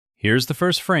Here's the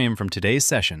first frame from today's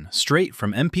session, straight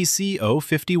from MPC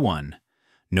 051.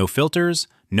 No filters,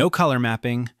 no color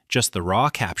mapping, just the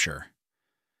raw capture.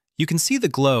 You can see the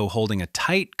glow holding a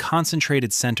tight,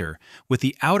 concentrated center, with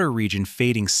the outer region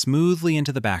fading smoothly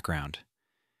into the background.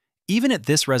 Even at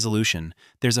this resolution,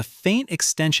 there's a faint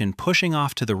extension pushing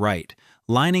off to the right,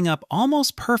 lining up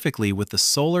almost perfectly with the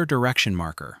solar direction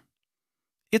marker.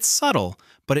 It's subtle,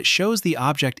 but it shows the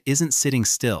object isn't sitting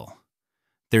still.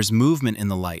 There's movement in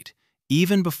the light,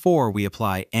 even before we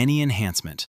apply any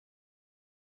enhancement.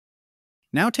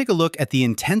 Now take a look at the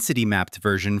intensity-mapped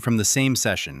version from the same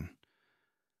session.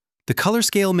 The color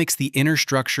scale makes the inner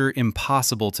structure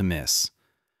impossible to miss.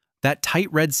 That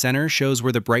tight red center shows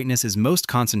where the brightness is most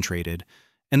concentrated,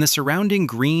 and the surrounding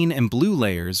green and blue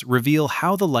layers reveal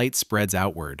how the light spreads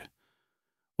outward.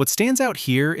 What stands out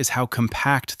here is how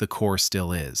compact the core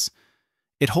still is.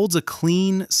 It holds a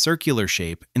clean, circular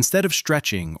shape instead of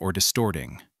stretching or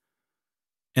distorting.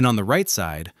 And on the right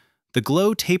side, the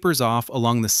glow tapers off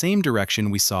along the same direction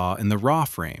we saw in the raw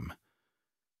frame.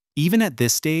 Even at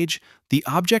this stage, the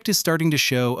object is starting to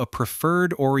show a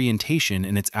preferred orientation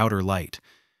in its outer light,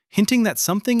 hinting that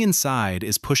something inside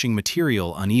is pushing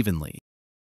material unevenly.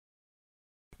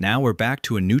 Now we're back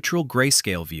to a neutral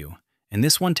grayscale view, and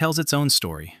this one tells its own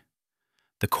story.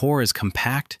 The core is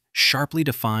compact, sharply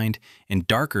defined, and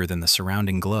darker than the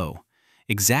surrounding glow,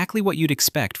 exactly what you'd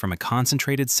expect from a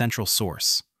concentrated central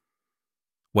source.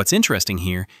 What's interesting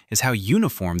here is how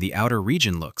uniform the outer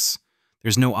region looks.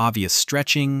 There's no obvious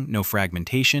stretching, no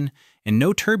fragmentation, and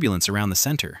no turbulence around the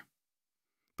center.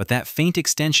 But that faint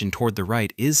extension toward the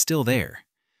right is still there.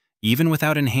 Even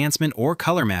without enhancement or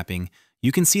color mapping,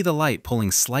 you can see the light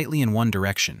pulling slightly in one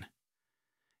direction.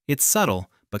 It's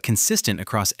subtle, but consistent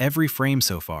across every frame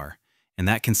so far, and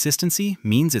that consistency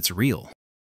means it's real.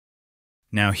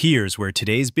 Now here's where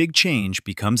today's big change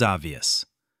becomes obvious.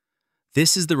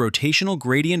 This is the rotational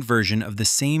gradient version of the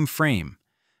same frame,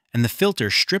 and the filter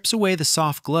strips away the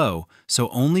soft glow so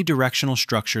only directional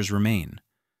structures remain.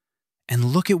 And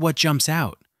look at what jumps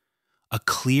out. A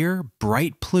clear,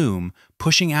 bright plume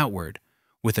pushing outward,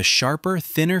 with a sharper,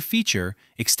 thinner feature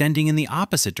extending in the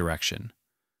opposite direction.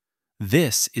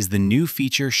 This is the new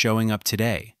feature showing up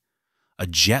today, a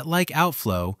jet-like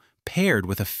outflow paired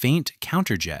with a faint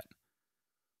counterjet.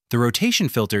 The rotation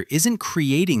filter isn't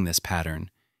creating this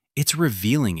pattern, it's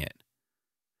revealing it.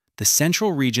 The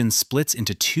central region splits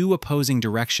into two opposing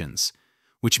directions,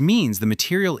 which means the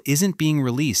material isn't being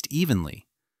released evenly.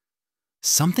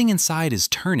 Something inside is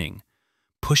turning,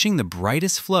 pushing the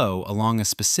brightest flow along a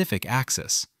specific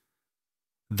axis.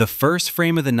 The first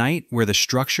frame of the night where the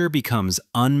structure becomes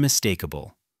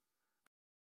unmistakable.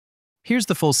 Here's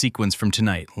the full sequence from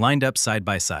tonight, lined up side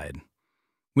by side.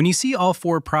 When you see all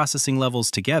four processing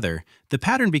levels together, the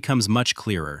pattern becomes much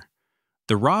clearer.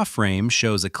 The raw frame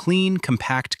shows a clean,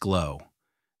 compact glow.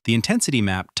 The intensity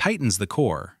map tightens the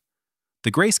core.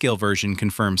 The grayscale version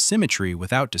confirms symmetry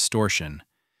without distortion.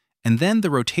 And then the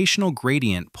rotational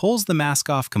gradient pulls the mask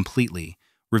off completely,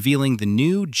 revealing the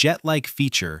new jet-like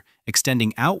feature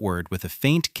extending outward with a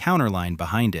faint counterline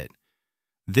behind it.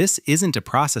 This isn't a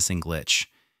processing glitch.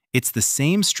 It's the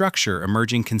same structure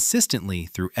emerging consistently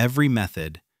through every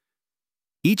method.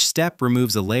 Each step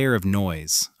removes a layer of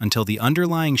noise until the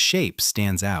underlying shape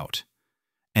stands out.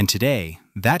 And today,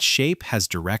 that shape has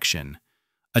direction,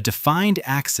 a defined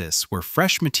axis where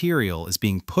fresh material is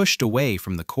being pushed away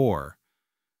from the core.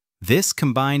 This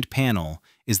combined panel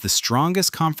is the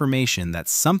strongest confirmation that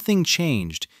something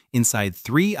changed inside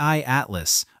 3I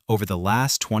Atlas over the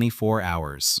last 24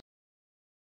 hours.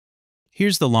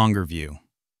 Here's the longer view,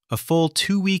 a full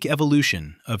 2-week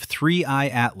evolution of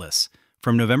 3I Atlas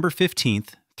from November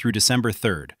 15th through December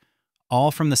 3rd, all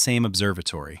from the same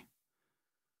observatory.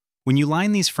 When you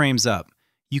line these frames up,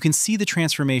 you can see the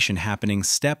transformation happening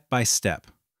step by step.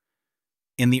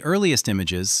 In the earliest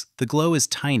images, the glow is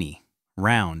tiny,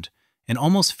 round, and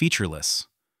almost featureless.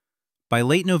 By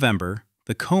late November,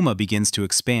 the coma begins to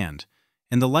expand,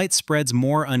 and the light spreads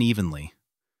more unevenly.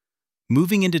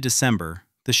 Moving into December,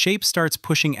 the shape starts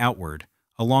pushing outward,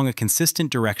 along a consistent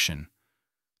direction,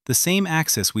 the same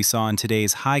axis we saw in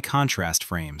today's high-contrast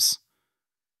frames.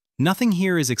 Nothing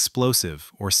here is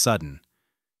explosive or sudden.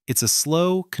 It's a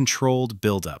slow, controlled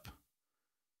buildup.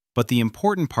 But the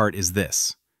important part is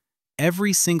this.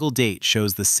 Every single date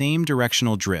shows the same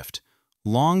directional drift,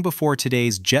 long before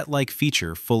today's jet-like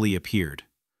feature fully appeared.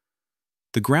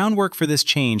 The groundwork for this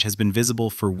change has been visible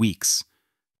for weeks.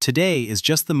 Today is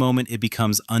just the moment it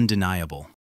becomes undeniable.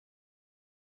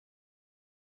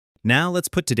 Now let's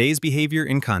put today's behavior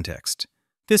in context.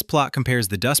 This plot compares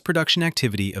the dust production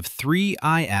activity of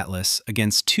 3I Atlas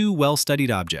against two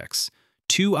well-studied objects,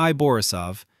 2I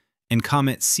Borisov and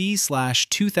comet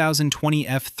C/2020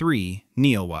 F3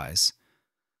 NEOWISE.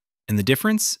 And the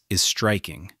difference is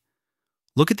striking.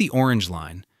 Look at the orange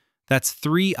line. That's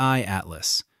 3I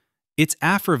Atlas. Its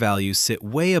AFRA values sit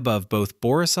way above both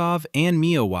Borisov and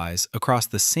NEOWISE across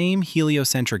the same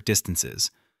heliocentric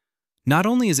distances. Not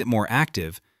only is it more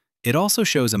active, it also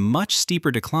shows a much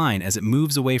steeper decline as it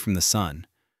moves away from the Sun.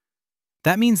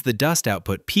 That means the dust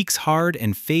output peaks hard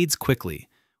and fades quickly,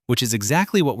 which is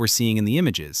exactly what we're seeing in the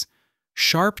images.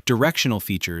 Sharp directional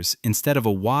features instead of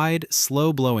a wide,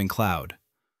 slow-blowing cloud.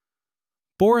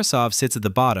 Borisov sits at the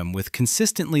bottom with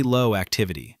consistently low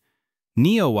activity.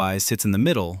 NEOWISE sits in the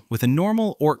middle with a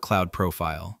normal Oort cloud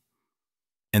profile.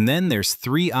 And then there's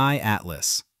 3I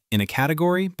Atlas, in a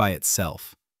category by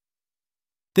itself.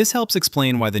 This helps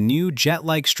explain why the new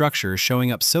jet-like structure is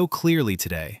showing up so clearly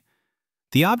today.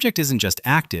 The object isn't just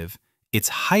active, it's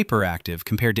hyperactive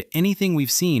compared to anything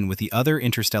we've seen with the other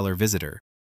interstellar visitor.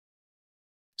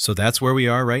 So that's where we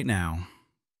are right now.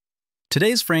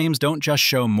 Today's frames don't just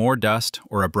show more dust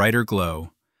or a brighter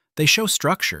glow. They show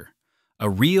structure, a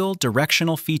real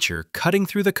directional feature cutting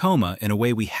through the coma in a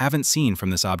way we haven't seen from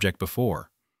this object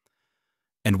before.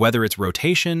 And whether it's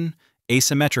rotation,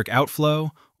 asymmetric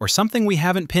outflow, or something we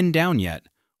haven't pinned down yet,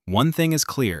 one thing is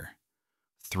clear.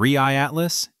 3I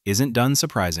Atlas isn't done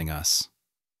surprising us.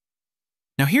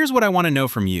 Now here's what I want to know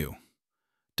from you.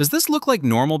 Does this look like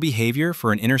normal behavior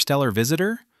for an interstellar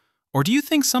visitor? Or do you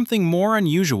think something more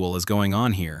unusual is going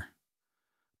on here?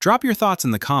 Drop your thoughts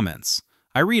in the comments.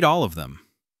 I read all of them.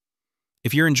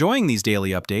 If you're enjoying these daily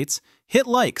updates, hit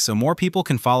like so more people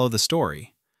can follow the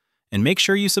story. And make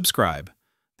sure you subscribe.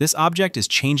 This object is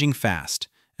changing fast,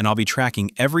 and I'll be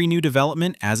tracking every new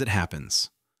development as it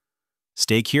happens.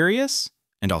 Stay curious,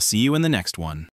 and I'll see you in the next one.